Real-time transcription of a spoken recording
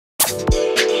Alright,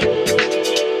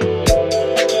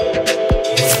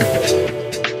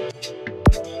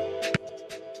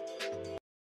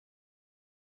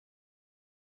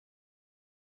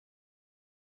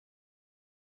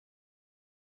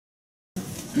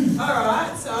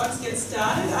 so I'll just get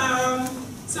started.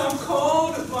 So I'm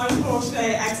called my talk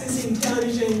today Accessing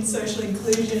Television, Social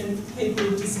Inclusion, People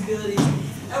with Disabilities.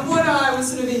 And what I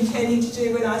was sort of intending to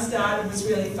do when I started was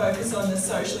really focus on the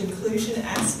social inclusion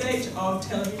aspect of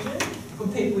television for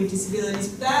people with disabilities.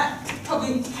 But that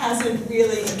probably hasn't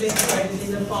really eventuated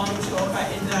in the final talk I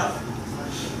ended up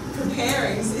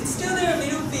preparing. It's still there a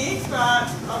little bit, but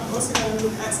I'm also going to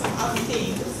look at some other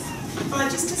things.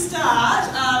 But just to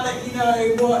start, let you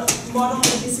know what model of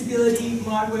disability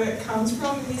my work comes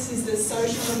from. This is the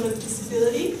social model of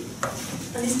disability.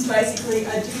 And this is basically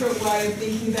a different way of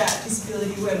thinking about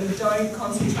disability where we don't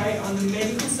concentrate on the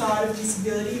medical side of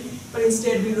disability, but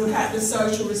instead we look at the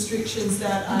social restrictions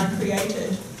that are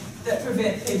created that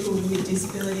prevent people with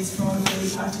disabilities from really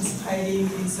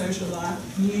participating in social life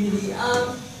community.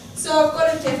 So I've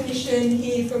got a definition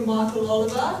here from Michael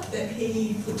Oliver that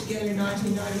he put together in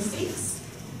 1996.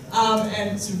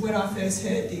 And so when I first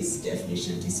heard this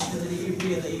definition of disability, it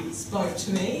really spoke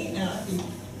to me and I think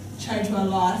changed my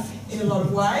life in a lot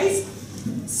of ways.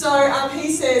 So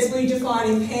he says we define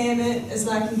impairment as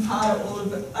lacking part or all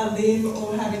of a limb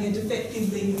or having a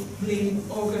defective limb,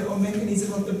 organ or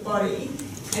mechanism of the body,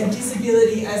 and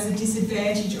disability as a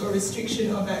disadvantage or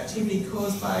restriction of activity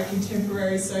caused by a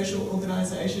contemporary social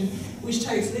organisation which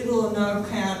takes little or no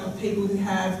account of people who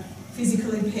have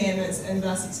physical impairments and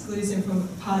thus excludes them from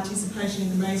participation in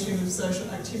the mainstream of social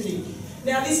activity.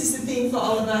 Now this is the thing for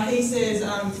Oliver. He says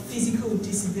physical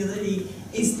disability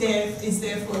is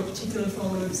therefore a particular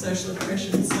form of social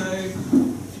oppression. So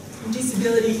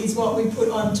disability is what we put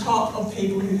on top of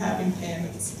people who have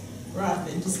impairments,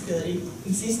 rather than disability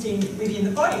existing within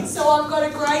the body. So I've got a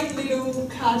great little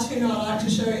cartoon I like to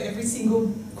show every single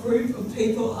group of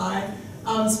people I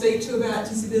speak to about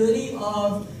disability,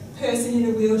 of person in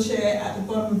a wheelchair at the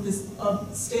bottom of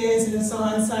the stairs and a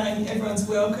sign saying everyone's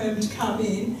welcome to come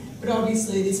in, but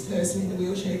obviously this person in the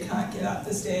wheelchair can't get up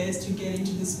the stairs to get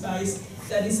into the space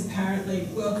that is apparently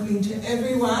welcoming to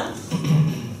everyone.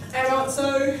 And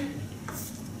also,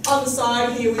 on the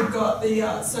side here we've got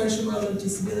the social model of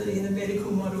disability and the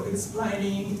medical model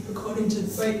explaining, according to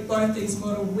both these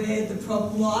models, where the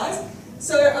problem lies.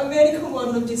 So a medical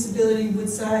model of disability would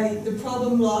say the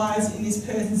problem lies in this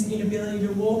person's inability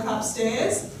to walk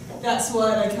upstairs. That's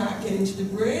why they can't get into the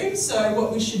room. So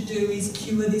what we should do is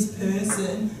cure this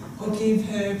person or give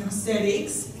her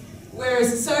prosthetics.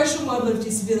 Whereas a social model of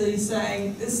disability is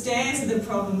saying the stairs are the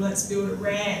problem, let's build a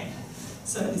ramp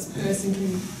so this person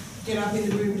can get up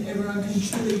in the room and everyone can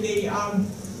truly be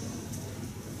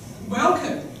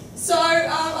welcome. So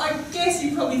I guess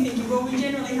you're probably thinking, well, we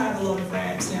generally have a lot of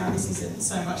ramps now, this isn't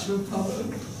so much of a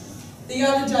problem. The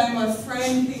other day my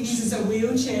friend who uses a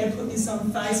wheelchair put this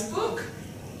on Facebook.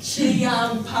 She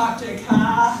parked her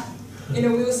car in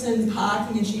a Wilson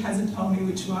parking and she hasn't told me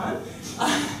which one.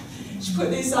 She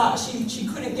put this up, she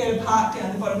couldn't get a park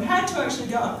down the bottom, had to actually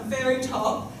go up the very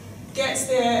top, gets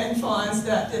there and finds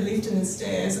that the lift and the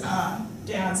stairs are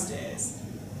downstairs.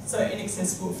 So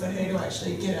inaccessible for her to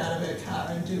actually get out of her car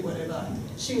and do whatever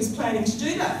she was planning to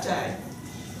do that day.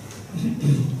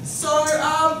 So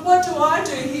what do I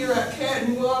do here at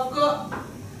Curtin? Well, I've got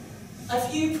a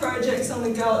few projects on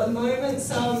the go at the moment,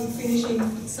 some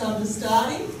finishing, some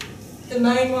starting. The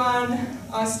main one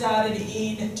I started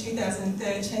in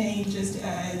 2013 just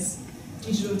as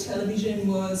digital television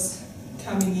was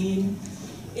coming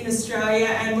in Australia,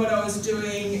 and what I was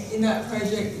doing in that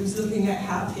project was looking at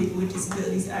how people with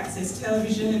disabilities access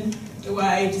television, the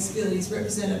way disability is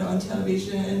represented on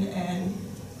television, and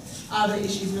other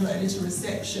issues related to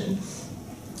reception.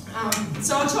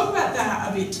 So I'll talk about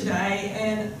that a bit today.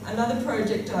 And another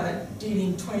project I did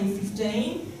in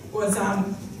 2015 was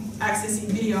accessing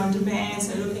video on demand,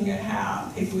 so looking at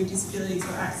how people with disabilities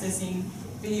were accessing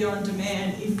video on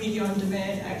demand, if video on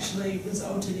demand actually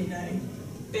resulted in a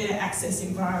better access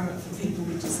environment for people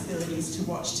with disabilities to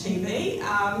watch TV.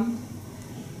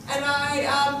 And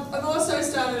I've also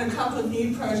started a couple of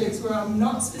new projects where I'm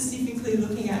not specifically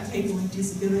looking at people with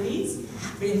disabilities,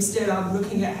 but instead I'm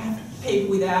looking at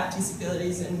people without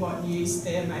disabilities and what use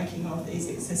they're making of these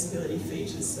accessibility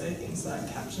features, so things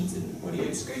like captions and audio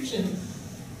description.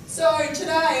 So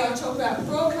today I'll talk about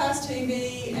broadcast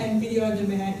TV and video on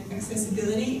demand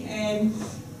accessibility, and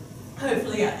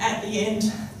hopefully at the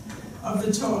end of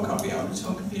the talk I'll be able to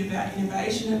talk a bit about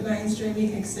innovation at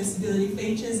mainstreaming accessibility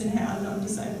features and how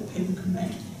non-disabled people can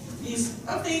make use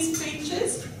of these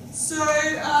features. So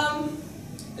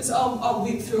I'll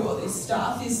whip through all this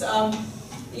stuff, is the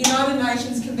United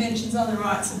Nations Conventions on the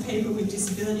Rights of People with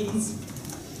Disabilities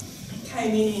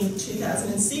came in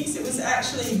 2006. It was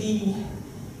actually the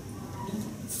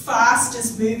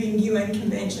fastest moving UN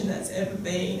convention that's ever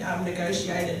been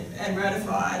negotiated and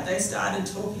ratified. They started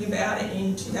talking about it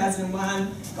in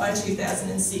 2001. By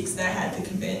 2006 they had the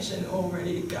convention all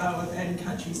ready to go and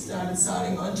countries started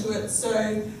signing onto it.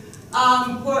 So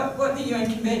what the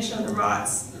UN Convention on the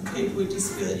Rights of People with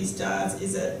Disabilities does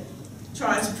is it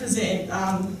tries to present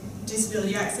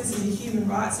disability access as a human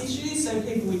rights issue, so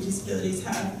people with disabilities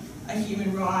have a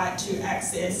human right to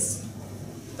access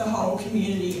the whole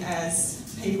community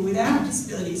as people without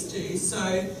disabilities do. So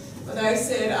what they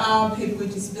said, people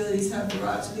with disabilities have the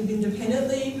right to live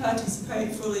independently,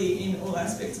 participate fully in all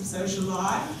aspects of social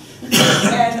life,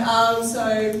 and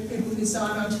so people who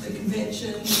sign on to the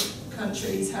convention,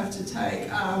 countries have to take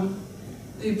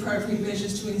the appropriate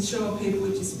measures to ensure people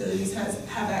with disabilities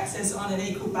have access on an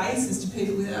equal basis to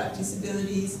people without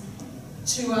disabilities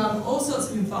to all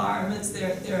sorts of environments.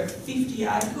 There are 50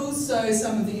 articles, so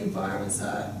some of the environments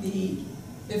are the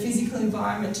physical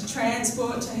environment, to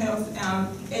transport, to health,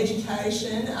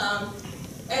 education,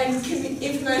 and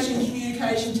information and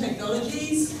communication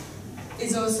technologies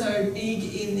is also big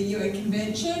in the UN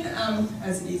Convention,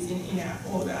 as it is in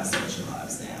all of our social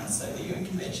lives now. So the UN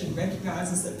Convention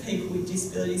recognises that people with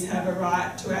disabilities have a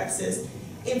right to access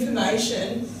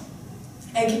information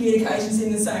and communications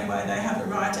in the same way they have a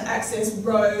right to access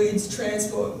roads,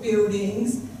 transport,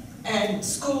 buildings, and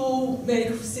school,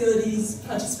 medical facilities,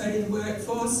 participate in the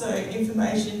workforce. So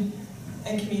information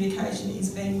and communication is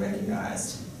being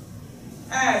recognised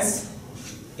as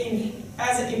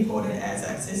important as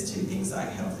access to things like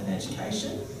health and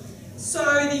education. So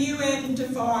the UN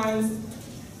defines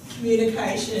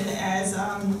communication as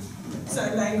so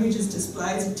language is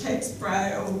displays of text,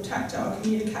 braille, tactile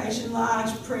communication,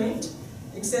 large print,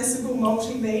 accessible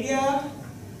multimedia,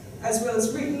 as well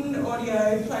as written,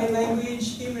 audio, plain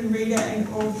language, human reader and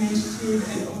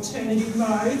augmentative and alternative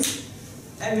modes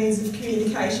and means of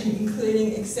communication,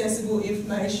 including accessible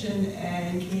information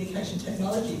and communication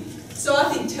technology. So I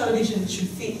think television should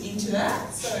fit into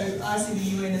that. So I see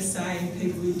the UN as saying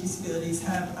people with disabilities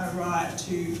have a right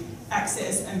to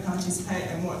access and participate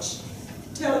and watch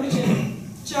television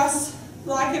just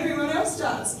like everyone else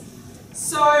does.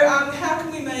 So how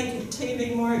can we make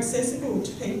TV more accessible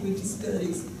to people with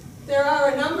disabilities? There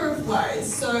are a number of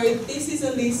ways. So this is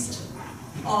a list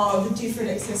of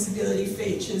different accessibility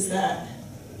features that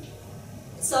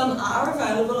some are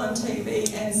available on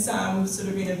TV and some sort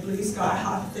of in a blue sky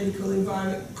hypothetical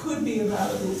environment could be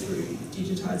available through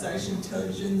digitisation of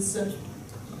television.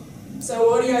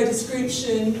 So audio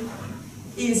description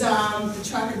is the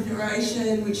track of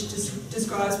narration, which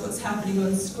describes what's happening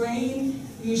on screen,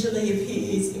 usually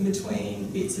appears in between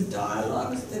bits of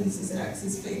dialogue, and this is an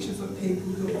access feature for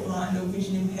people who are blind or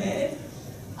vision impaired.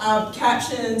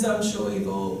 Captions, I'm sure you've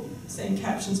all seen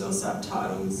captions or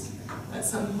subtitles at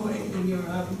some point in your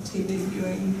TV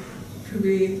viewing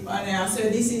career by now. So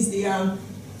this is the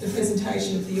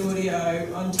presentation of the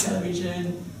audio on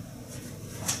television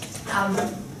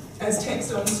as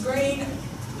text on screen.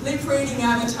 Lip reading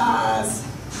avatars.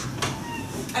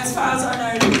 As far as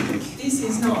I know, this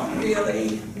is not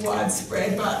really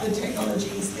widespread, but the technology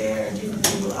is there and different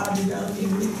people are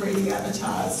developing lip reading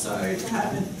avatars. So to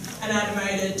have an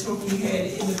animated talking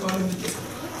head in the bottom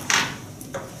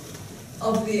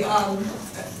of the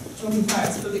talking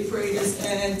pads for lip readers,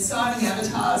 and signing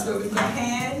avatars where we've got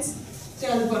hands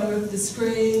down the bottom of the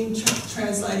screen,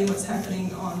 translating what's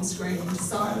happening on screen into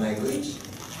sign language.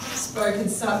 Spoken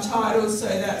subtitles, so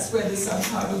that's where the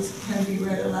subtitles can be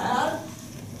read aloud.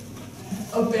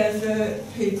 Of benefit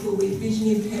people with vision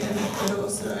impairment, but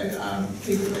also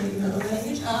people learning another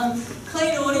language.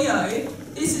 Clean audio.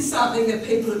 This is something that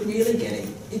people are really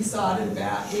getting excited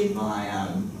about in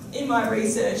my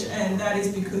research, and that is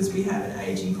because we have an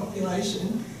ageing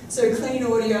population. So clean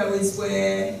audio is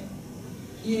where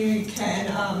you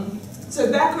can. So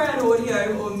background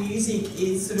audio or music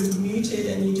is sort of muted,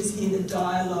 and you just hear the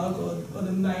dialogue or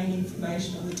the main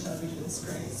information on the television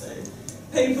screen. So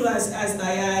people as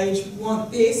they age want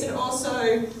this, and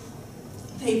also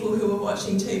people who are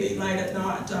watching TV late at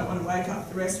night don't want to wake up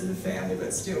the rest of the family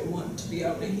but still want to be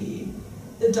able to hear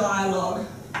the dialogue,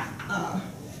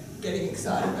 getting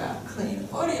excited about clean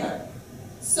audio.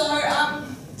 So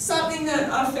something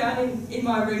that I've found in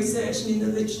my research and in the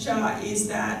literature is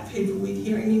that people with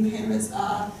hearing impairments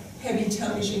are heavy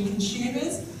television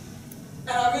consumers. And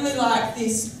I really like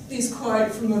this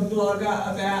quote from a blogger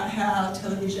about how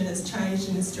television has changed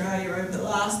in Australia over the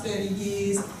last 30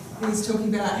 years. He's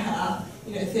talking about how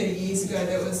 30 years ago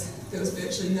there was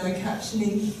virtually no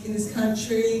captioning in this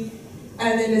country,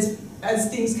 and then as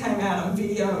things came out on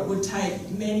video, it would take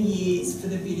many years for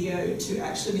the video to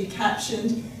actually be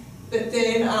captioned. But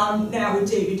then now with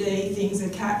DVD, things are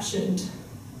captioned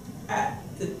at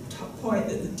the top point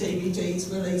that the DVD is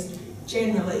released.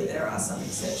 Generally, there are some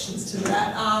exceptions to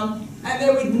that. And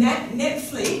then with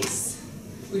Netflix,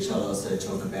 which I'll also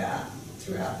talk about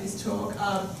throughout this talk,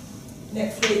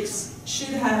 Netflix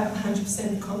should have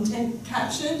 100% of content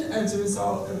captioned as a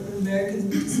result of Americans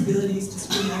with Disabilities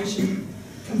Discrimination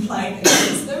complaint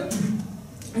against them.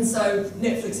 And so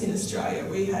Netflix in Australia,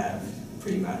 we have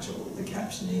pretty much all the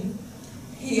captioning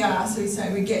here. So he's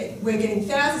saying we're getting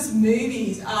thousands of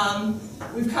movies.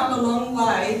 We've come a long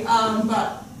way,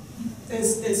 but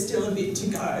there's still a bit to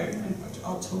go, and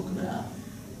I'll talk about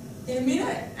in a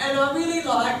minute. And I really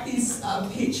like this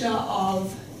picture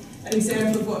of an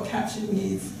example of what captioning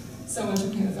is. Someone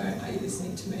talking on the phone, are you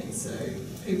listening to me? So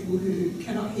people who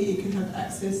cannot hear can have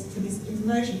access to this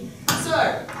information.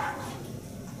 So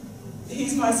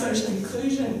here's my social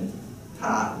inclusion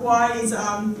part. Why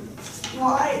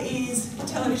is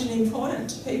television important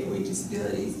to people with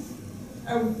disabilities?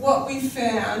 And what we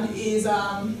found is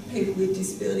people with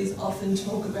disabilities often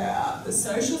talk about the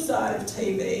social side of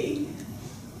TV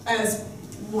as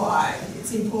why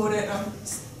it's important. I'll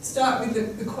start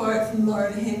with the quote from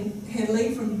Lauren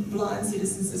Henley from Blind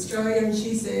Citizens Australia, and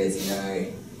she says,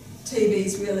 TV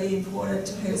is really important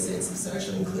to her sense of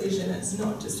social inclusion. It's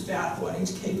not just about wanting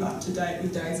to keep up to date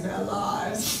with days of our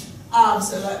lives.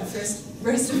 So like the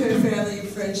rest of her family and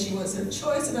friends, she wants to have a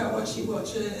choice about what she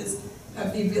watches,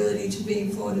 have the ability to be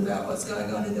informed about what's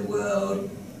going on in the world.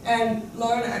 And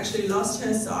Lauren actually lost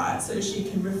her sight so she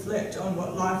can reflect on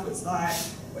what life was like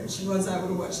when she was able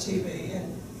to watch TV.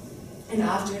 And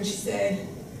after, and she said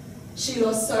she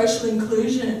lost social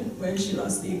inclusion when she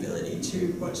lost the ability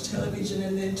to watch television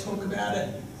and then talk about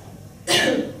it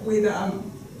with her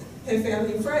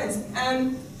family and friends.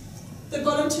 And the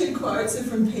bottom two quotes are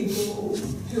from people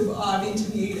who I've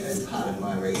interviewed as part of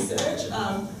my research.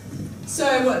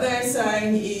 So what they're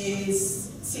saying is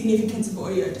significance of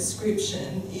audio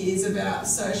description is about the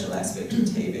social aspect of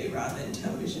TV rather than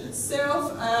television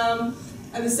itself.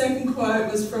 And the second quote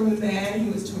was from a man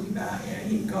who was talking about,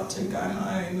 he got to go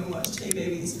home and watch TV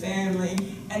with his family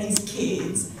and his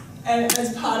kids. And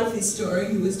as part of his story,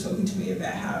 he was talking to me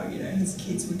about how, his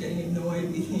kids were getting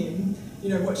annoyed with him,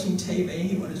 watching TV.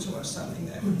 He wanted to watch something,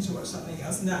 they wanted to watch something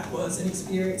else, and that was an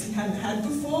experience he hadn't had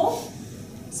before.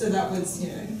 So that was,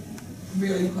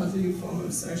 really positive form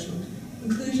of social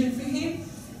inclusion for him.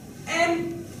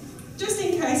 And just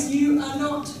in case you are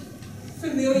not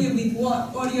familiar with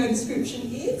what audio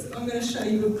description is, I'm going to show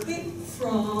you a clip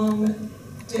from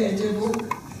Daredevil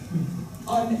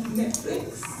on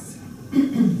Netflix.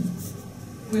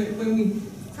 When we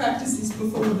practiced this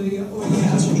before the audio. The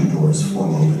passenger door is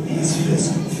flung open. His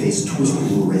face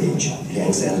twisted in rage,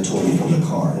 yanks Anatoly from the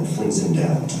car and flings him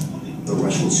down. The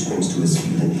Russian springs to his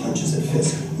feet and punches at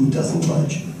Fisk, who doesn't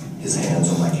budge. His hands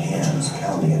are like hams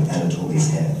pounding at Anatoly's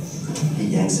head. He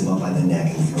yanks him up by the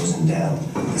neck and throws him down,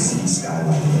 the city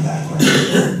skyline in the background.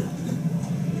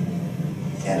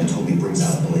 Anatoly brings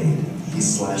out a blade. He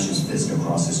slashes Fisk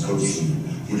across his coat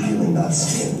sleeve, revealing not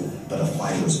skin, but a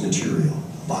fibrous material,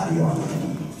 body armor.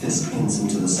 Fisk pins him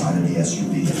to the side of the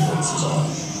SUV and breaks his arm.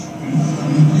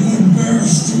 You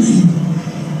embarrassed me.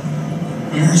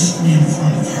 Embarrassed me in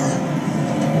front of her.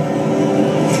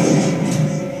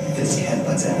 Fisk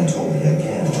headbutts Anatoly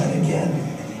again and again.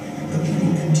 The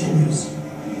beating continues.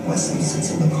 Wesley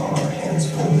sits in the car, hands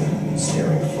folded,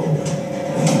 staring forward.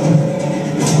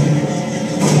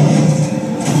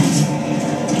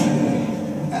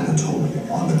 Anatoly,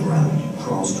 on the ground,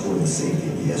 crawls toward the safety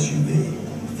of the SUV.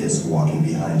 Fisk walking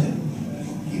behind him.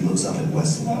 He looks up at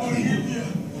Wesley,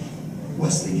 pleading.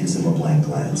 Wesley gives him a blank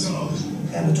glance.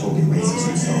 Anatoly raises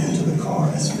himself into the car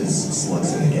as Fisk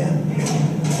slugs him again.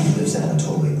 He lifts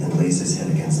Anatoly and lays his head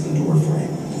against the door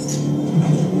frame.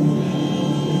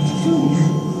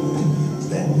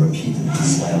 Then repeatedly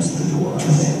slams the door on the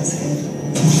man's head.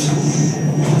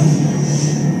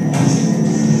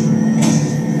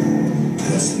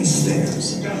 Wesley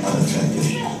stares, unaffected.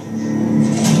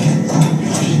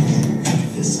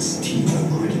 Fisk's teeth are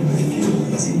gritted with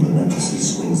fury as he relentlessly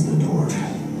swings the door.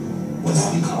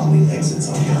 Wesley calmly exits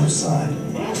on the other side,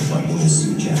 buttoning his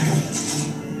suit jacket.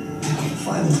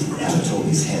 Finally,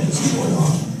 Anatoly's head is torn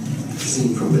off.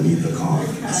 Seen from beneath the car,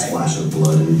 a splash of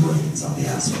blood and brains on the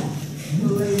asphalt.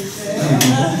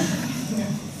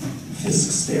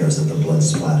 Fisk stares at the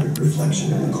blood-splattered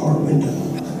reflection in the car window.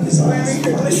 His eyes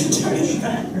flash.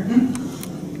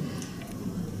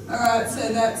 Alright,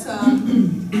 so that's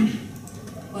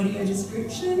audio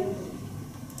description.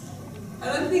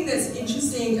 Another thing that's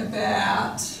interesting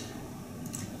about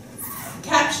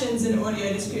captions and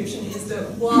audio description is that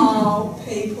while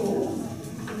people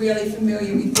are really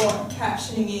familiar with what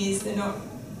captioning is, they're not,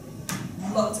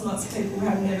 lots and lots of people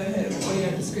have never heard of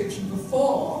audio description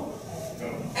before.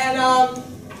 And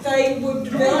they were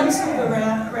developed sort of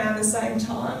around the same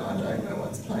time. I don't know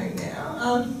what's playing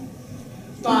now.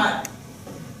 But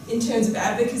in terms of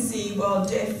advocacy, well,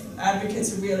 deaf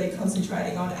advocates are really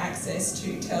concentrating on access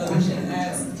to television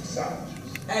as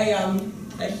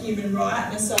a human right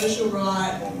and a social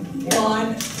right.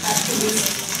 Blind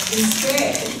activists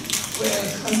instead were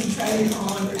concentrating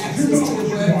on access to the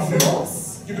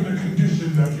workforce,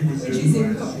 which is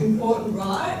an important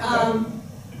right.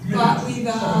 But with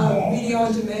video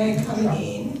on demand coming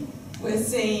in, we're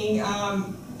seeing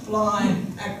blind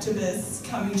activists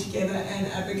coming together and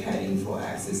advocating for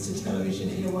access to television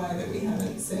in a way that we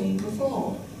haven't seen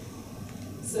before.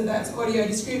 So that's audio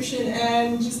description,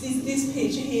 and just this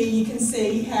picture here, you can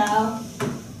see how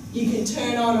you can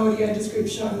turn on audio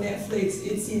description on Netflix.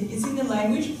 It's in the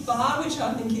language bar, which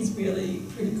I think is really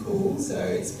pretty cool. So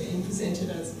it's being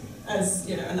presented as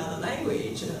you know, another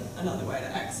language and another way to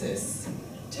access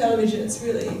television. It's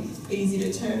really easy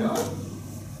to turn on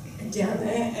down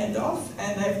there and off,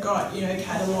 and they've got, you know,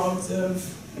 catalogues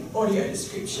of audio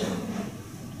description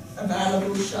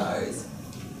available shows.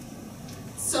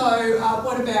 So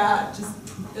what about just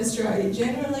Australia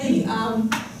generally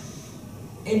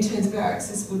in terms of our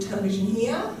accessible television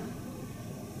here?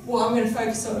 Well, I'm going to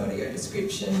focus on audio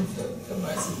description for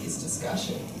most of this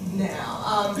discussion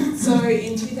now. So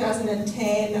in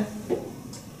 2010,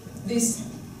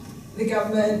 the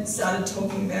government started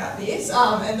talking about this,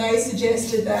 and they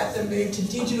suggested that the move to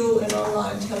digital and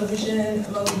online television,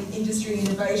 along with industry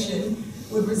innovation,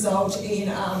 would result in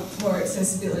more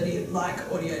accessibility, like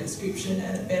audio description,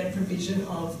 and a better provision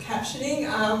of captioning.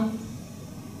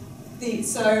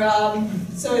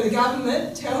 So the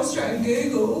government, Telstra and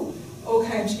Google all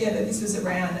came together. This was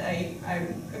around a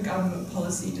government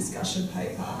policy discussion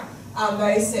paper.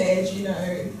 They said, you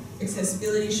know,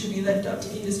 accessibility should be left up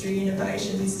to industry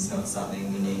innovation. This is not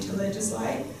something we need to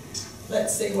legislate.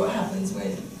 Let's see what happens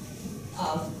when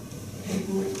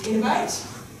people innovate.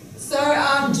 So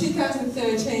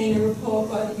 2013, a report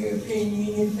by the European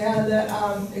Union found that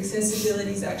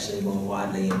accessibility is actually more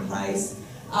widely in place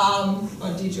on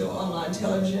digital online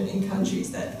television in countries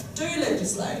that do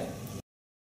legislate.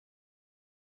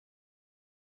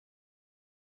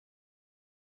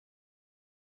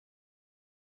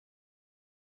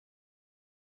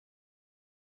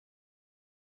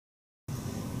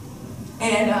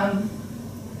 And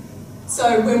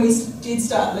so when we did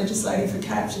start legislating for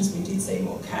captions, we did see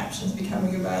more captions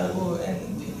becoming available,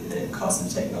 and the cost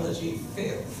of technology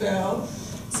fell,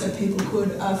 so people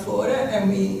could afford it, and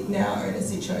we now are in a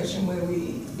situation where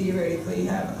we theoretically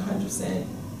have 100%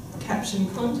 caption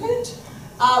content.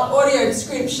 Audio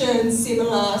description,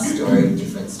 similar story,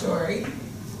 different story.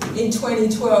 In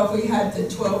 2012, we had the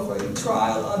 12-week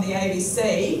trial on the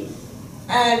ABC.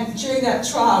 And during that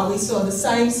trial, we saw the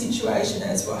same situation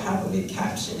as what happened with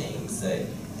captioning. So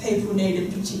people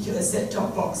needed particular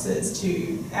set-top boxes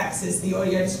to access the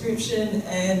audio description,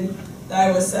 and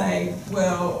they were saying,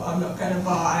 well, I'm not going to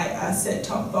buy a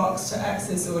set-top box to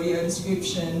access audio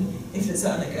description if it's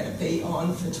only going to be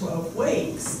on for 12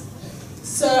 weeks.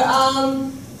 So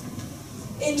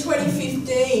in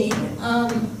 2015,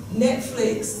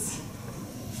 Netflix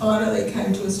finally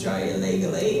came to Australia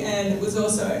legally, and it was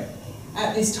also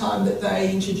at this time that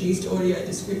they introduced audio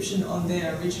description on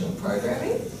their original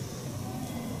programming.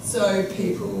 So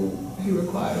people who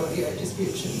required audio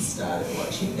description started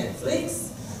watching Netflix.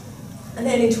 And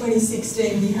then in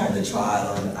 2016 we had the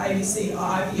trial on ABC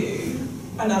iView,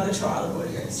 another trial of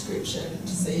audio description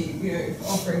to see, you know, if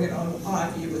offering it on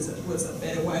iView was a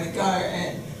better way to go,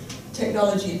 and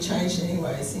technology had changed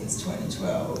anyway since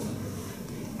 2012.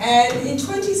 And in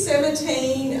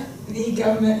 2017, the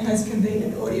government has convened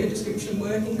an audio description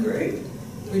working group,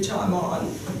 which I'm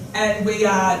on, and we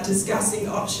are discussing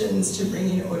options to bring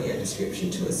in audio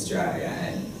description to Australia.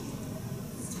 And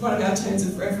one of our terms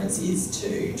of reference is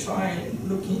to try and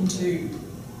look into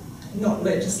not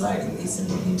legislating this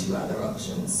and look into other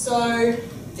options. So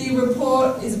the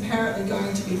report is apparently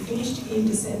going to be finished in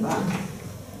December.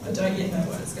 I don't yet know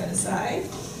what it's going to say.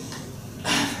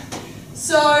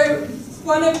 So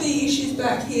one of the issues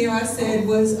back here I said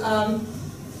was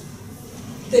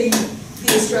the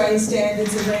Australian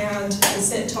standards around the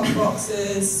set-top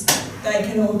boxes. They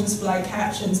can all display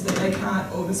captions, but they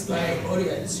can't all display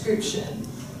audio description.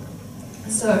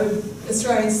 So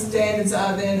Australian standards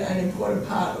are then an important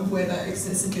part of whether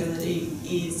accessibility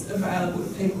is available to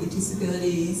people with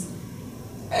disabilities.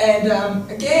 And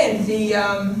again, the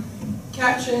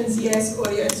captions, yes,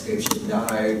 audio description,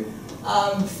 no.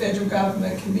 Federal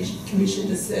government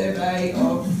commissioned a survey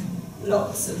of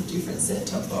lots of different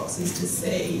set-top boxes to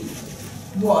see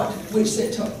which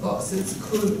set-top boxes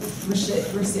could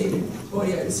receive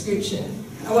audio description.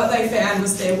 And what they found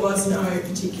was there was no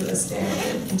particular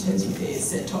standard in terms of their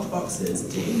set-top boxes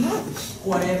did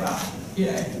whatever. You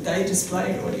know, they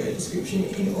displayed audio description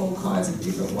in all kinds of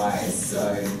different ways.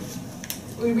 So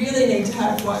we really need to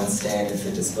have one standard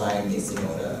for displaying this in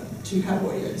order to have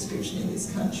audio description in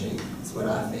this country, is what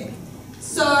I think.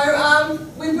 So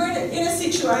we were in a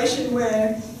situation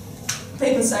where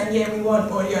people are saying, yeah, we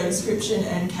want audio description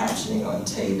and captioning on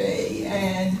TV,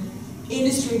 and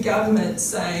industry government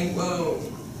saying, well,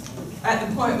 at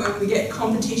the point where we get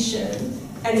competition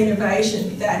and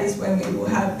innovation, that is when we will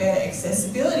have better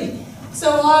accessibility.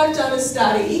 So I've done a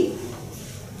study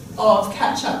of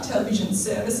catch-up television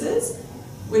services,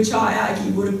 which I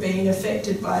argue would have been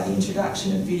affected by the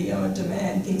introduction of video on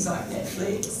demand, things like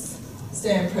Netflix,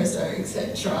 Stan, Presto,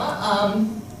 etc.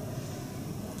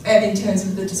 And in terms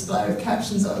of the display of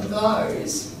captions on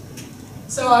those.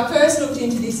 So I first looked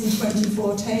into this in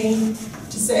 2014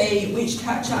 to see which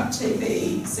catch-up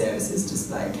TV services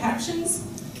displayed captions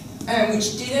and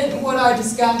which didn't. And what I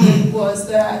discovered was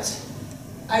that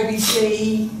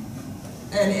ABC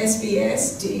and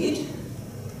SBS did.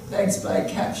 They displayed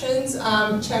captions.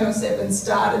 Channel 7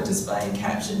 started displaying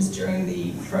captions during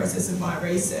the process of my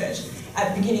research.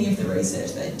 At the beginning of the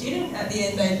research they didn't, at the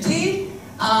end they did.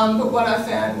 But what I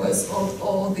found was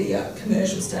all the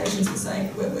commercial stations were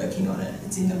saying, we're working on it,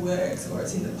 it's in the works or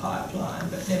it's in the pipeline,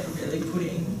 but never really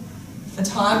putting a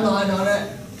timeline on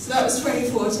it. So that was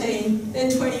 2014. Then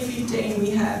 2015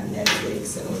 we have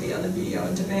Netflix and all the other video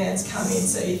on demands come in,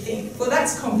 so you think, well,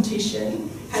 that's competition.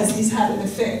 Has this had an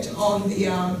effect on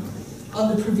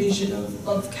the provision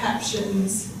of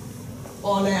captions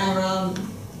on our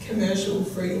commercial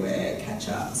free-to-air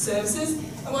catch-up services?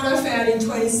 And what I found in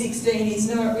 2016 is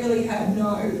no, it really had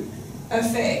no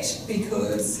effect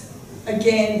because,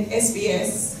 again,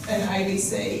 SBS and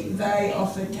ABC, they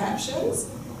offered captions.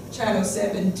 Channel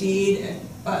 7 did,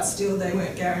 but still they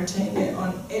weren't guaranteeing it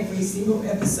on every single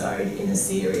episode in a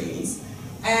series.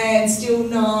 And still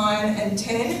 9 and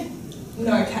 10,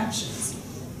 no captions.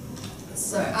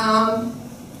 So,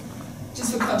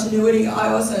 just for continuity,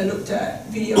 I also looked at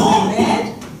video on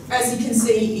demand. As you can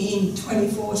see, in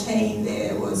 2014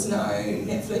 there was no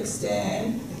Netflix,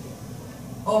 Stan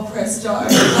or Presto,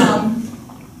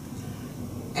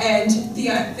 and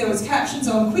there was captions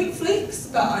on quick flicks,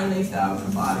 but only if they were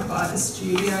provided by the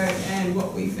studio, and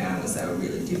what we found was they were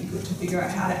really difficult to figure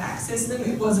out how to access them.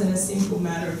 It wasn't a simple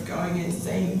matter of going and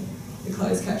seeing the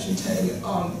closed caption turning it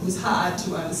on. It was hard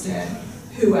to understand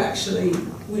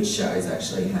which shows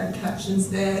actually had captions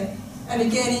there. And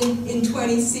again, in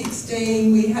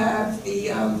 2016, we have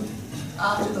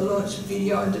after the launch of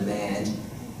video on demand,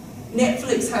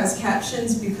 Netflix has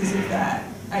captions because of that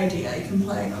ADA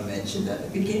complaint I mentioned at the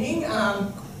beginning.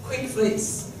 Quick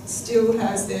Flicks still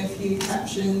has their few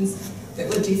captions that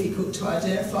were difficult to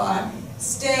identify.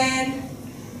 Stan,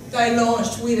 they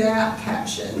launched without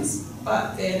captions,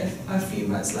 but then a few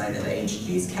months later they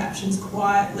introduced captions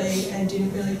quietly and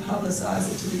didn't really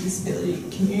publicise it to the disability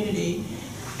community.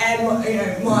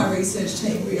 And my research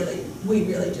team we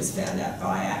really just found out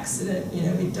by accident.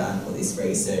 We'd done all this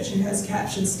research, who has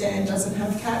captions, Stan doesn't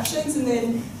have captions, and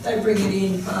then they bring it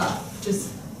in, but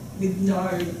just with no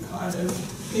kind of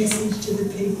message to the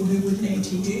people who would need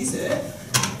to use it.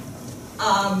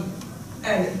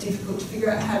 And difficult to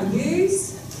figure out how to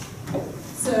use.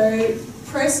 So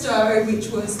Presto,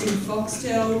 which was the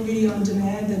Foxtel video on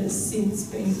demand that has since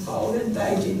been folded,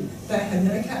 they had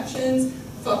no captions.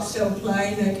 Foxtel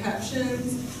Play, no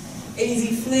captions.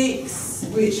 Easy Flicks,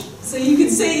 so you can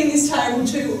see in this table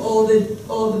too all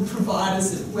the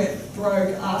providers that went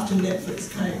broke after Netflix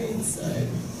came in. So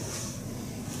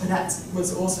that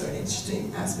was also an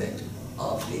interesting aspect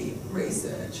of the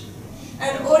research.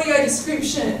 And audio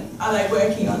description, are they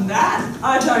working on that?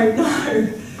 I don't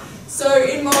know. So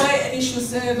in my initial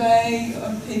survey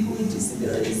of people with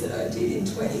disabilities that I did in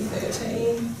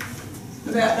 2013,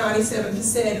 about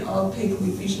 97% of people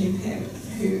with vision impairment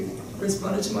who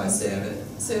responded to my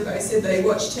survey said they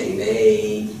watched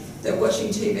TV, that watching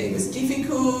TV was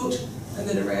difficult, and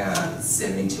that around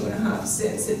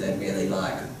 72.5% said they'd really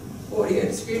like audio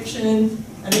description.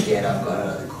 And again, I've got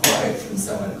another quote from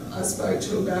someone I spoke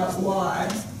to about why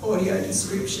audio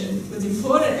description was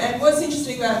important. And what's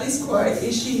interesting about this quote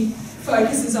is she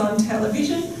focuses on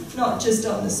television, not just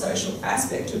on the social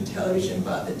aspect of television,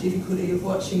 but the difficulty of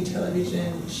watching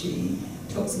television. She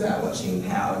talks about watching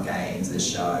Power Games, a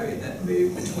show that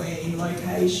moved between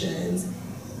locations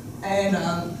and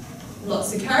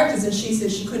lots of characters, and she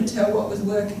says she couldn't tell what was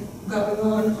going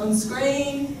on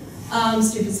screen,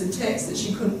 snippets of text that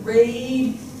she couldn't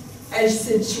read. And she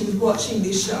said she was watching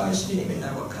this show and she didn't even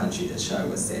know what country the show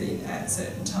was set in at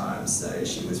certain times, so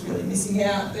she was really missing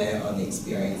out there on the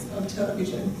experience of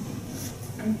television.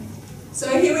 So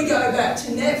here we go back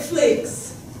to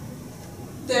Netflix.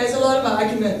 There's a lot of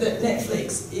argument that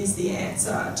Netflix is the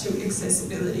answer to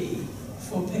accessibility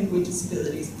for people with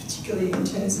disabilities, particularly in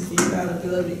terms of the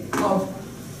availability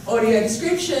of audio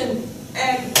description.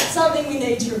 And something we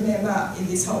need to remember in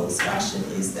this whole discussion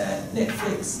is that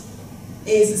Netflix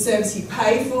is a service you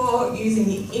pay for using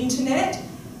the internet,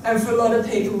 and for a lot of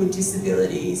people with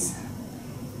disabilities,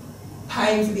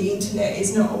 paying for the internet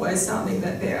is not always something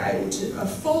that they're able to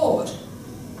afford.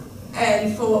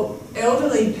 And for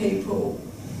elderly people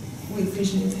with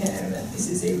vision impairment, this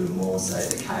is even more so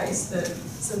the case, that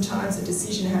sometimes a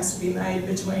decision has to be made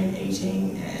between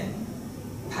eating and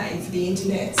paying for the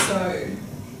internet. So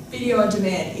video on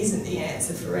demand isn't the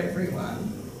answer for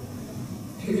everyone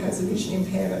who has a vision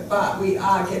impairment, but we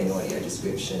are getting audio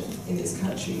description in this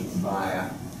country via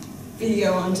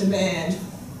video on demand.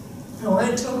 I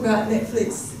won't talk about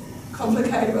Netflix's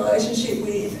complicated relationship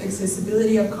with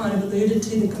accessibility. I've kind of alluded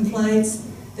to the complaints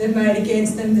they've made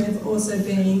against them. There have also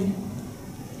been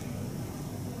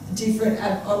different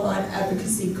online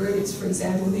advocacy groups, for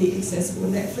example, the Accessible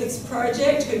Netflix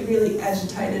Project, who really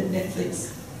agitated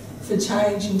Netflix for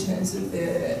change in terms of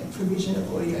their provision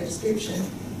of audio description.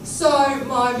 So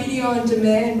my video on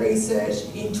demand research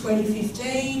in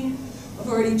 2015, I've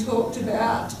already talked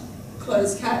about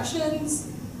closed captions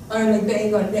only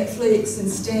being on Netflix and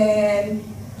Stan,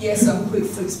 yes on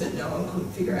QuickFlix, but no one could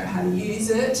figure out how to use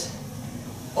it.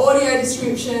 Audio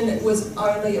description was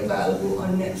only available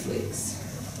on Netflix.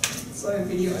 So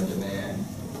video on demand,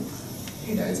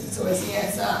 who knows if it's always the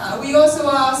answer. We also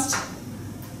asked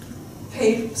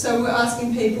people, so we're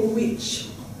asking people which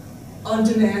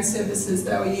on-demand services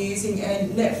they were using,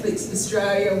 and Netflix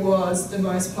Australia was the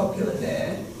most popular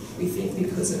there, we think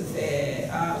because of their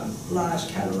large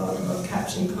catalogue of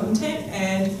captioned content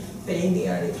and being the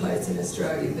only place in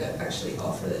Australia that actually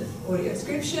offered audio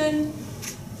description.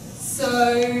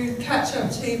 So Catch-Up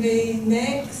TV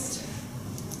next.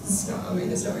 There's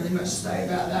not really much to say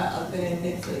about that other than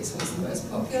Netflix was the most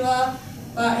popular.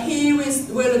 But here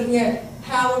we're looking at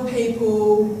how are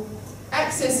people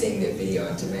accessing the video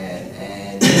on demand,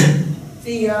 and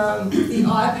the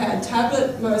iPad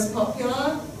tablet most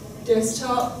popular,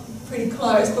 desktop pretty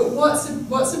close. But what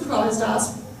surprised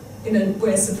us,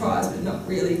 we're surprised but not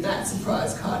really that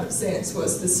surprised kind of sense,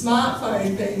 was the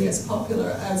smartphone being as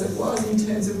popular as it was in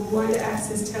terms of a way to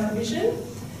access television.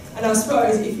 And I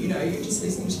suppose if you're just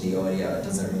listening to the audio, it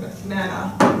doesn't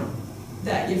matter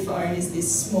that your phone is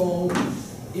this small,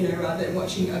 rather than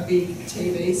watching a big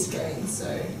TV screen.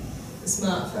 So the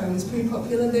smartphone was pretty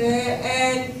popular there.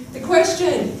 And the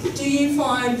question, do you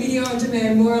find video on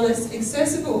demand more or less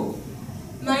accessible?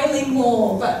 Mainly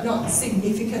more, but not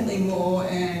significantly more,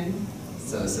 and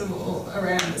so sort of all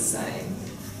around the same.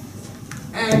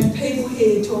 And people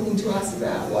here talking to us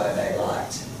about why they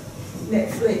liked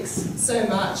Netflix so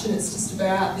much, and it's just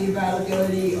about the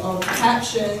availability of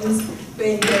captions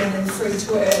being given in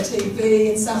free-to-air TV.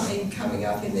 And something coming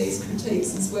up in these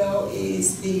critiques as well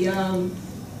is the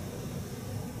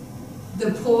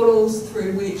portals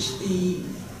through which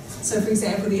so for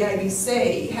example the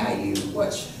ABC, how you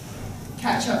watch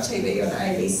Catch-Up TV on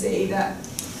ABC, that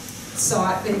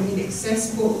site being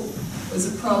inaccessible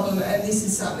was a problem, and this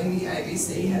is something the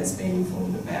ABC has been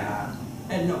informed about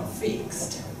and not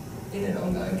fixed in an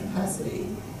ongoing capacity.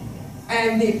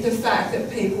 And the fact that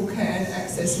people can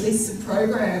access lists of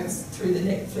programs through the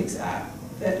Netflix app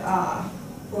that are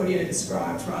audio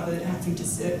described rather than having to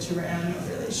search around, not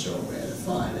really sure where to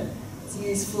find it. It's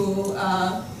useful.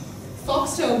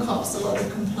 Foxtel cops a lot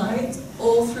of complaints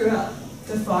all throughout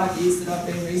the 5 years that I've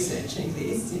been researching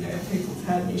this. People have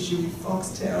had an issue with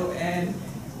Foxtel and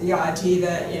the idea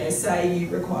that, say you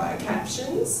require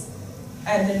captions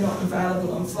and they're not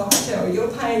available on Foxtel, you're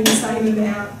paying the same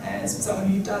amount as someone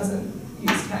who doesn't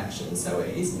use captions, so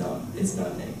you're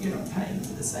not paying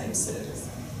for the same service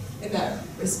in that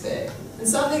respect. And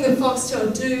something that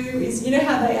Foxtel do is,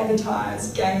 how they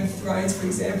advertise Game of Thrones, for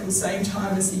example, same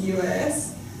time as the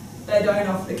US, they don't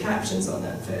offer the captions on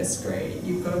that first screen.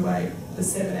 You've got to wait for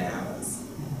 7 hours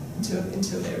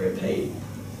until they repeat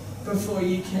before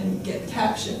you can get the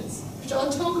captions, which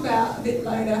I'll talk about a bit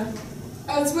later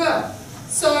as well.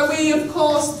 So we, of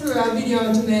course, through our video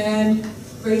on demand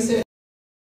research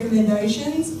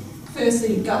recommendations,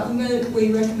 firstly to government,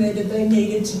 we recommended they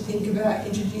needed to think about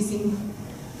introducing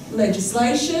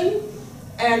legislation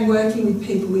and working with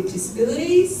people with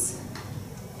disabilities.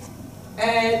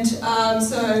 And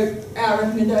so our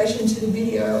recommendation to the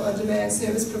video on demand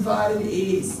service provider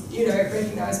is,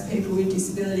 recognise people with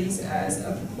disabilities as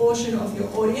a proportion of your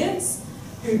audience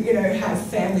who, have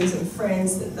families and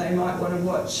friends that they might want to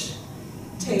watch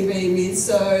TV with.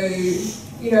 So,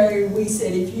 we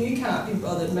said if you can't be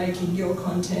bothered making your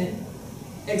content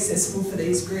accessible for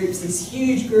these groups, this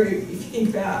huge group, if you think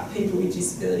about people with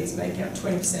disabilities making up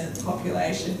 20% of the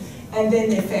population, and then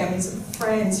their families and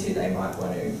friends who they might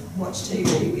want to watch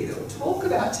TV with or talk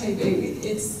about TV with,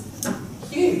 it's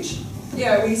huge.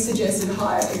 Yeah, we suggested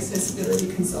hire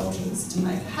accessibility consultants to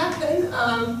make it happen,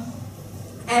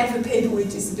 and for people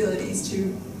with disabilities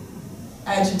to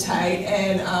agitate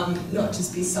and not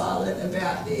just be silent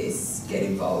about this, get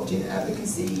involved in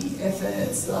advocacy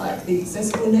efforts like the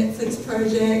Accessible Netflix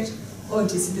Project or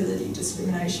disability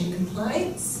discrimination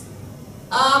complaints.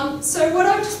 So what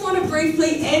I just want to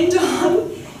briefly end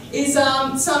on is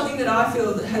something that I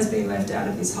feel that has been left out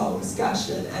of this whole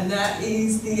discussion, and that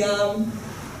is the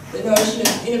notion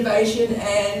of innovation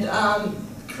and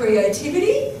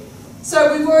creativity.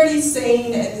 So we've already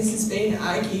seen, and this has been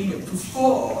argued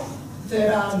before,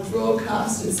 that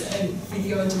broadcasters and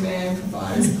video on demand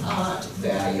providers aren't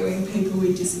valuing people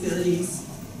with disabilities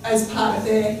as part of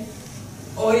their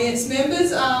audience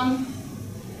members.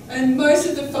 And most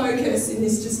of the focus in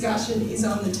this discussion is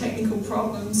on the technical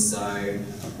problems, so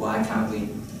why can't we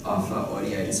offer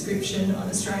audio description on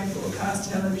Australian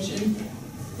broadcast television?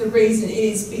 The reason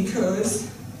is because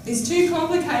it's too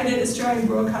complicated. Australian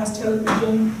broadcast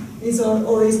television is on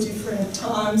all these different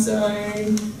time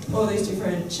zones, all these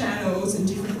different channels and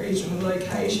different regional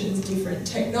locations, different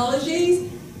technologies.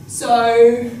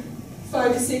 So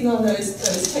focusing on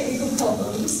those technical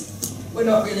problems, we're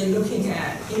not really looking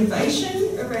at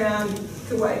innovation around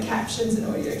the way captions and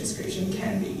audio description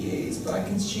can be used by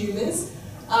consumers.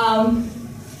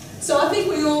 So I think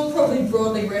we all probably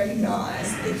broadly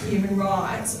recognise the human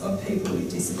rights of people with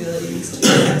disabilities to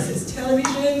access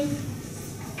television,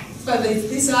 but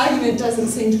this argument doesn't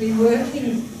seem to be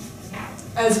working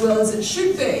as well as it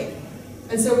should be.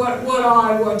 And so what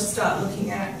I want to start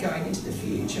looking at going into the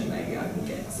future, maybe I can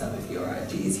get some of your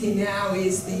ideas here now,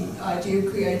 is the idea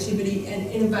of creativity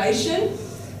and innovation,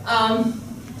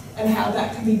 and how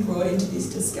that can be brought into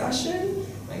this discussion,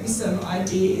 maybe some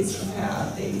ideas of how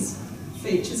these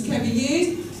features can be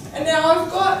used. And now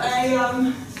I've got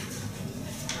a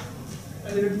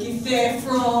little gift there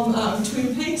from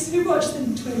Twin Peaks. Who watched the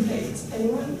Twin Peaks?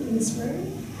 Anyone in this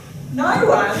room? No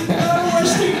one? No one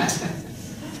watched it?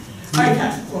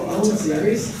 Okay, well, I'll talk about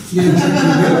it. Yeah. You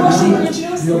watched the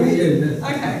original series? Yeah.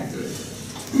 Okay, good.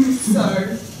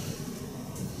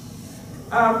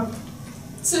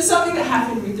 So something that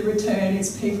happened with the return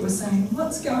is people were saying,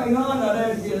 what's going on? I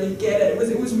don't really get it.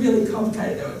 It was really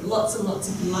complicated. There were lots and lots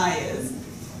of layers.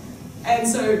 And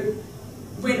so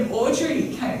when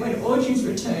Audrey's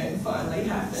return finally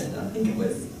happened, I think it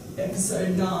was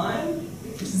episode 9,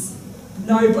 because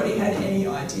nobody had any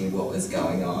idea what was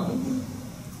going on.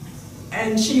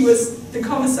 And the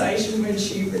conversation when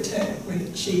she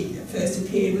first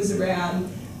appeared was around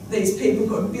these people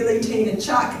called Billy, Tina,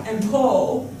 Chuck and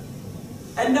Paul,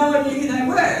 and no one knew who they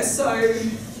were. So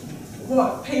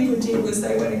what people did was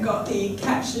they went and got the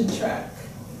caption track,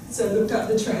 so looked up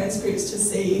the transcripts to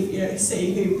see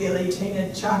who Billy,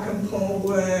 Tina, Chuck and Paul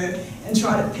were, and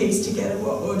try to piece together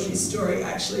what Audrey's story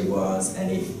actually was, and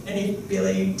if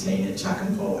Billy, Tina, Chuck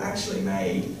and Paul actually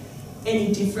made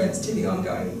any difference to the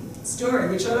ongoing story,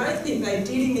 which I don't think they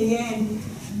did in the end.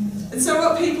 And so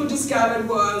what people discovered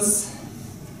was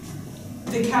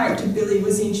the character Billy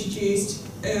was introduced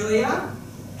earlier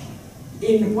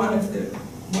in one of the,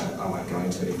 I won't go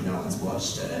into it if no one's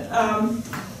watched it,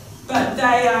 but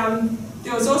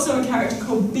there was also a character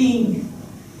called Bing.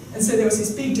 And so there was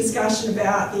this big discussion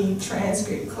about the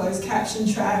transcript closed caption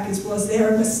track, was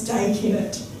there a mistake in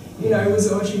it?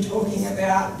 Was Audrey talking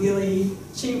about Billy?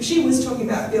 She was talking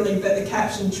about Billy, but the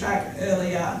caption track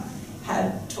earlier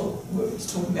was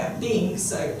talking about Bing,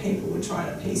 so people were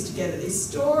trying to piece together this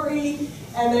story,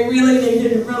 and they really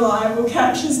needed reliable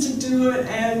captions to do it,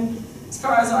 and as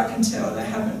far as I can tell, they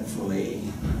haven't fully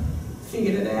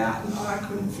figured it out, and I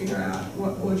couldn't figure out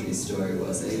what Audrey's story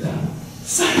was either.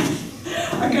 So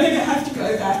I'm going to have to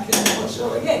go back and watch it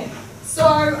all again. So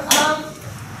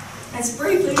let's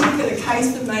briefly look at a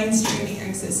case for mainstreaming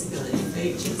accessibility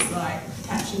features like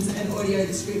captions and audio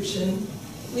description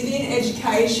within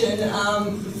education,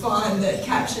 we find that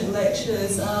caption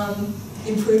lectures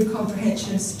improve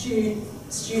comprehension of students.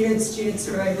 Students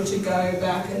are able to go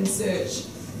back and search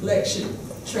lecture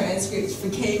transcripts for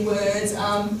keywords.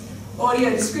 Audio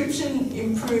description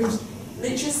improves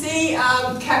literacy.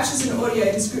 Captions and audio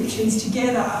descriptions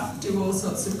together do all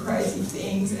sorts of crazy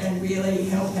things and really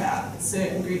help out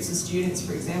certain groups of students,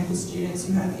 for example, students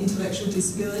who have intellectual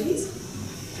disabilities.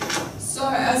 So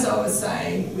as I was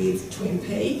saying with Twin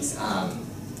Peaks,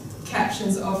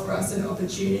 captions offer us an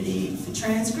opportunity for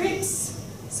transcripts.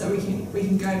 So we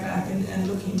can go back and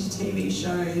look into TV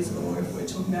shows, or if we're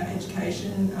talking about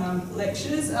education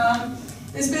lectures.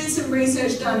 There's been some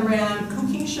research done around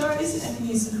cooking shows and the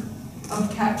use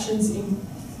of captions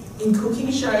in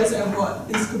cooking shows and what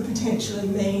this could potentially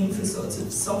mean for sorts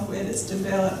of software that's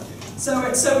developed. So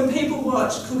when people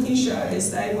watch cooking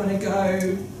shows, they want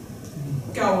to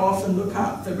go off and look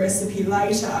up the recipe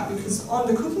later, because on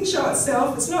the cooking show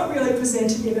itself, it's not really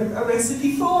presented in a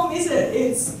recipe form, is it?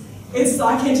 It's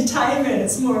like entertainment.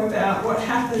 It's more about what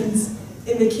happens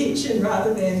in the kitchen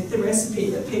rather than the recipe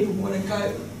that people want to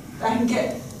go back and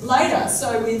get later.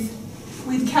 So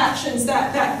with captions,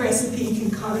 that recipe can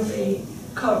kind of be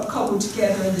cobbled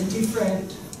together, and the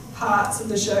different parts of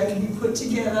the show can be put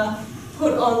together,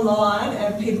 put online,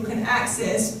 and people can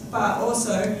access. But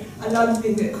also another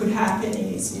thing that could happen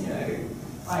is,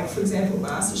 like for example,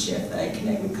 MasterChef, they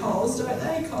connect with Coles, don't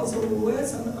they? Coles or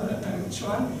Woolworths, I don't know which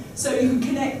one. So you can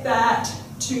connect that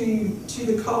to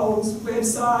the Coles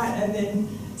website, and then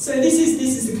so this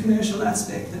is the commercial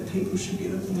aspect that people should be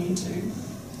looking into.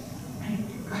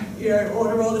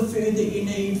 Order all the food that you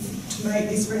need to make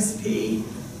this recipe.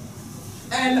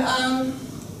 And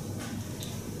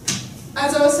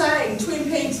as I was saying, Twin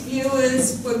Peaks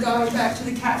viewers were going back to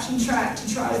the caption track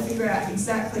to try to figure out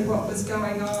exactly what was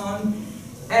going on.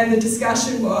 And the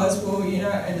discussion was, well,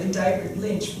 only David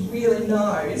Lynch really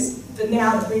knows, but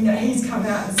now that we know, he's come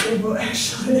out and said, well,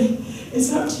 actually,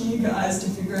 it's up to you guys to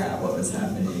figure out what was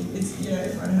happening. It's,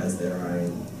 everyone has their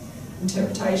own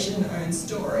interpretation, own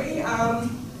story.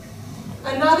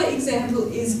 Another example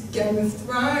is Game of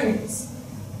Thrones.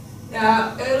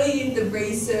 Now, early in the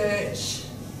research,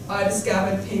 I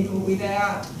discovered people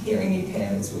without hearing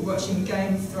impairments were watching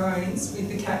Game of Thrones with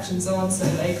the captions on, so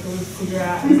they could figure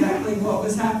out exactly what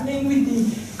was happening with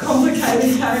the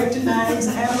complicated character names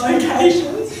and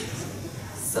locations.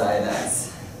 So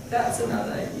that's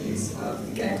another use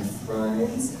of Game of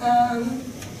Thrones.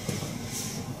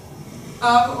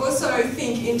 I also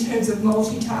think in terms of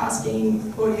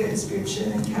multitasking, audio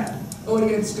description and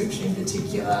audio description in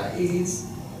particular is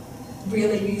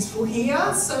really useful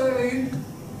here. So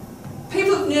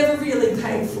people have never really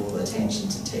paid full attention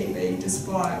to TV,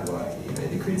 despite what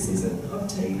the criticism of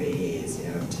TV is,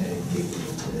 turning people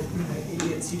into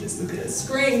idiots who just look at a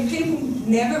screen. People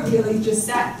never really just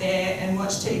sat there and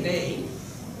watched TV.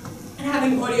 And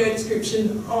having audio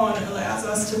description on allows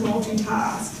us to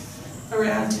multitask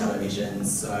around television.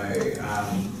 So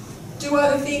do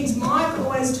other things. Mike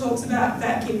always talks about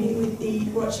vacuuming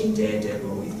with watching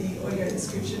Daredevil with the audio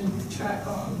description track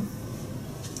on.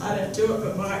 I don't do it,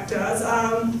 but Mike does.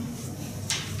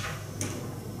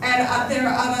 And there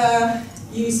are other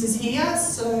uses here.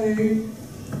 So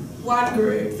one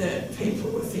group that people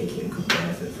were thinking could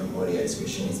benefit from audio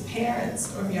description is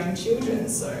parents of young children.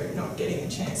 So not getting a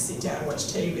chance to sit down and watch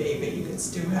TV, but you could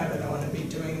still have it on and be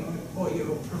doing all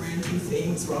your parental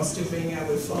things while still being able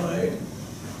to follow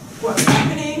what's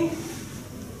happening.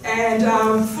 And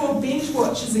for binge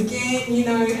watchers, again,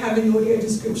 having audio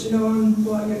description on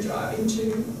while you're driving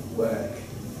to work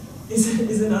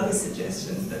is another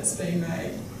suggestion that's been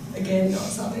made. Again, not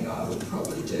something I would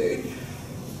probably do.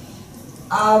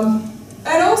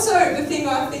 And also, the thing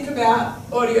I think about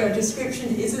audio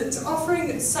description is it's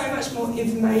offering so much more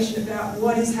information about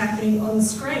what is happening on the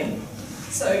screen.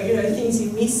 So, things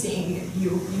you're missing, you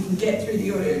can get through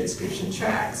the audio description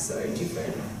track, so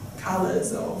different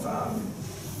colours of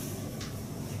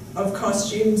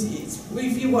costumes.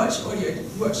 If you watch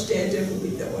Daredevil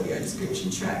with the audio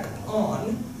description track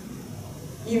on,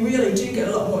 you really do get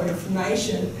a lot more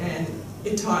information, and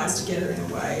it ties together in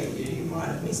a way you might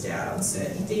have missed out on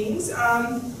certain things.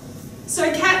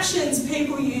 So captions,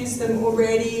 people use them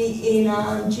already in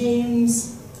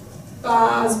gyms,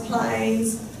 bars,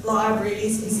 planes,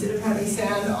 libraries, instead of having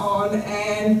sound on.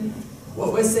 And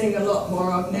what we're seeing a lot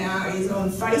more of now is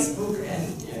on Facebook.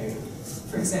 And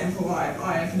for example,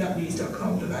 I opened up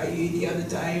news.com.au the other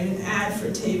day, and an ad for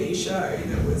a TV show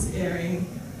that was airing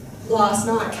last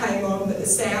night came on, but the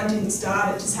sound didn't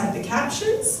start, it just had the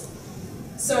captions.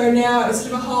 So So now it's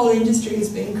sort of a whole industry has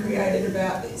been created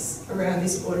about this, around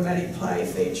this automatic play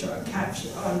feature on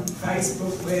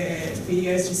Facebook, where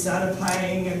videos just started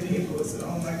playing and people were sort of,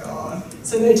 oh my god.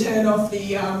 So they turn off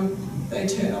the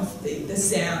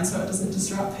sound so it doesn't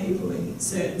disrupt people in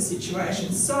certain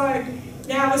situations. So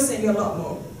now we're seeing a lot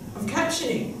more of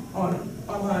captioning on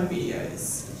online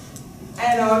videos.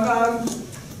 And I've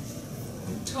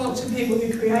talked to people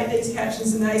who create these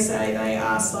captions, and they say they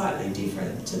are slightly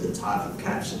different to the type of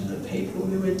caption that people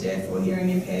who are deaf or hearing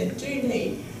impaired do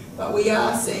need. But we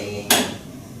are seeing,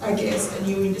 I guess, a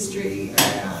new industry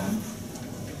around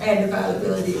and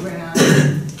availability around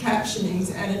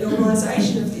captionings and a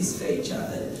normalisation of this feature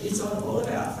that it's on all of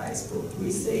our Facebook.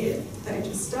 We see it, they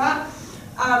just start.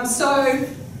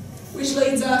 Which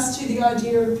leads us to the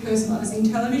idea of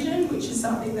personalising television, which is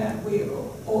something that we're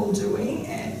all doing,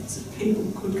 and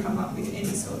people could come up with any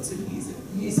sorts of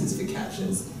uses for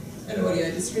captions and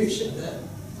audio description that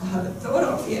I haven't thought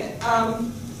of yet.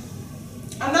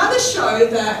 Another show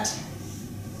that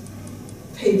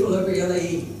people are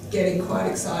really getting quite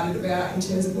excited about in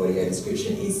terms of audio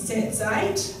description is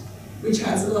Sense8, which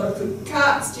has a lot of good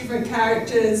cuts, different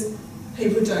characters.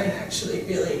 People don't actually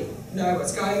really know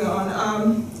what's going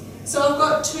on. So I've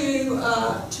got two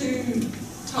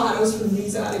titles from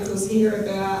these articles here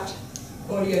about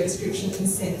audio description in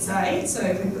Sense8.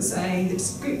 So people are saying the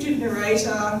descriptive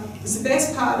narrator is the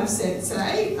best part of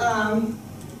Sense8,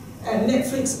 and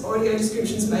Netflix audio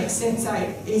descriptions make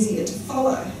Sense8 easier to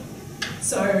follow.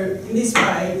 So in this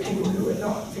way, people who are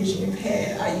not vision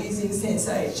impaired are using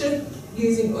Sense8,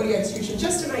 using audio description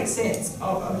just to make sense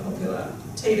of a popular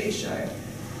TV show.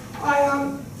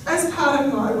 As part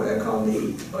of my work on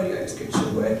the audio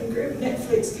description working group,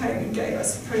 Netflix came and gave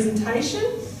us a presentation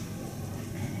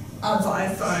via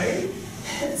phone.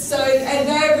 And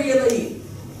they really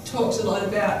talked a lot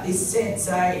about this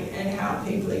Sense8 and how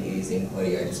people are using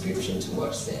audio description to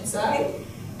watch Sense8.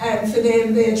 And for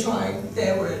them,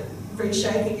 they were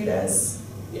reshaping it as,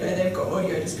 they've got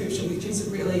audio description, which is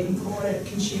a really important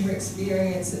consumer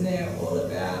experience, and they're all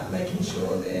about making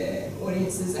sure their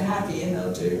audiences are happy and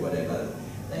they'll do whatever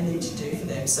they need to do for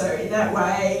them. So in that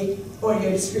way, audio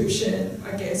description,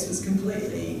 I guess, was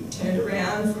completely turned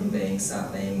around from being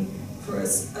something for a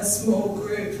small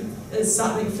group as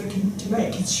something to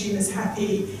make consumers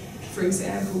happy. For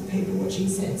example, people watching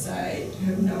Sense8 who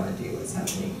have no idea what's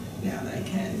happening, now they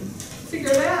can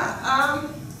figure it out.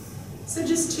 So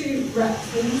just to wrap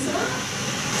things up,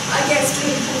 I guess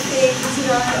people think,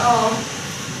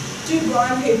 do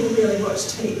blind people really watch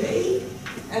TV?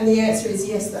 And the answer is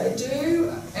yes, they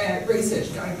do.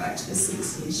 Research going back to the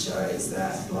 60s shows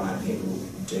that blind people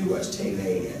do watch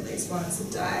TV at least once a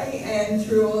day. And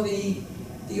through all the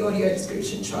audio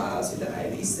description trials with the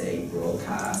ABC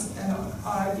broadcast and on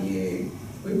iView,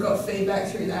 we've got feedback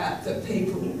through that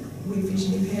people with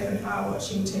vision impairment are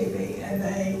watching TV, and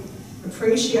they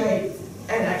appreciate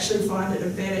and actually find it a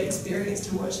better experience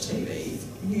to watch TV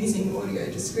using audio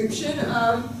description.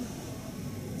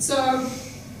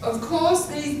 Of course,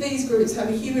 these groups have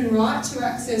a human right to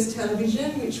access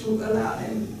television, which will allow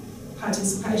them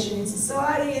participation in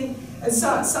society. And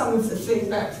some of the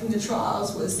feedback from the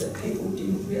trials was that people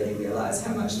didn't really realise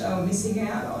how much they were missing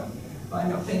out on by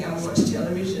not being able to watch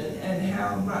television, and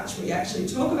how much we actually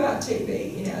talk about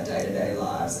TV in our day-to-day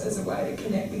lives as a way to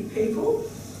connect with people.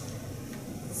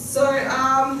 So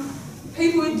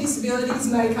people with disabilities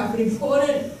make up an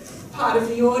important part of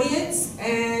the audience,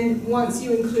 and once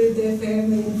you include their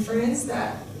family and friends,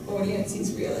 that audience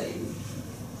is really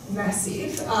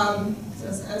massive.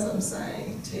 As I'm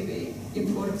saying, TV,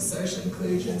 important for social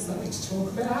inclusion, something to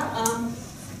talk about.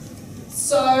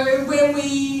 So when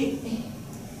we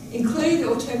include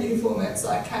alternative formats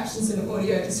like captions and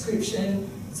audio description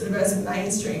sort of as a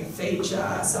mainstream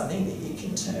feature, something that you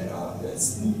can turn on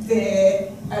that's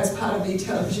there as part of the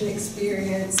television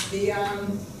experience,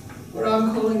 what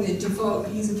I'm calling the default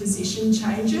user position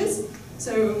changes.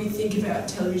 So when we think about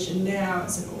television now,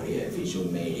 it's an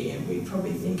audio-visual medium. We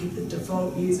probably think of the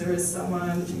default user as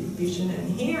someone with vision and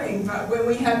hearing, but when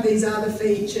we have these other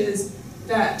features,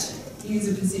 that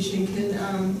user position can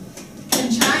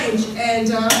change. And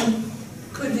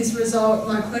could this result,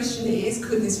 my question is,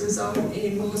 could this result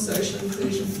in more social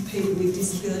inclusion for people with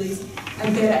disabilities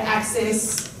and better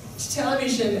access to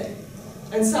television?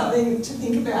 And something to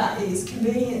think about is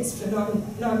convenience for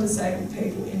non-disabled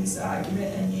people in this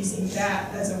argument, and using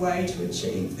that as a way to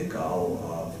achieve the goal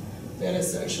of better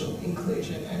social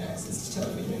inclusion and access to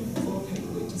television for people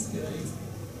with disabilities.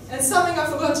 And something I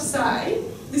forgot to say,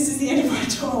 this is the end of my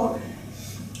talk,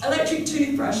 electric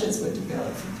toothbrushes were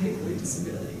developed for people with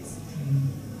disabilities.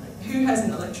 Who has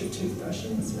an electric toothbrush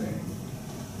in this room?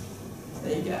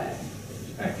 There you go.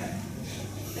 Okay.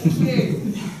 Thank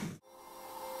you.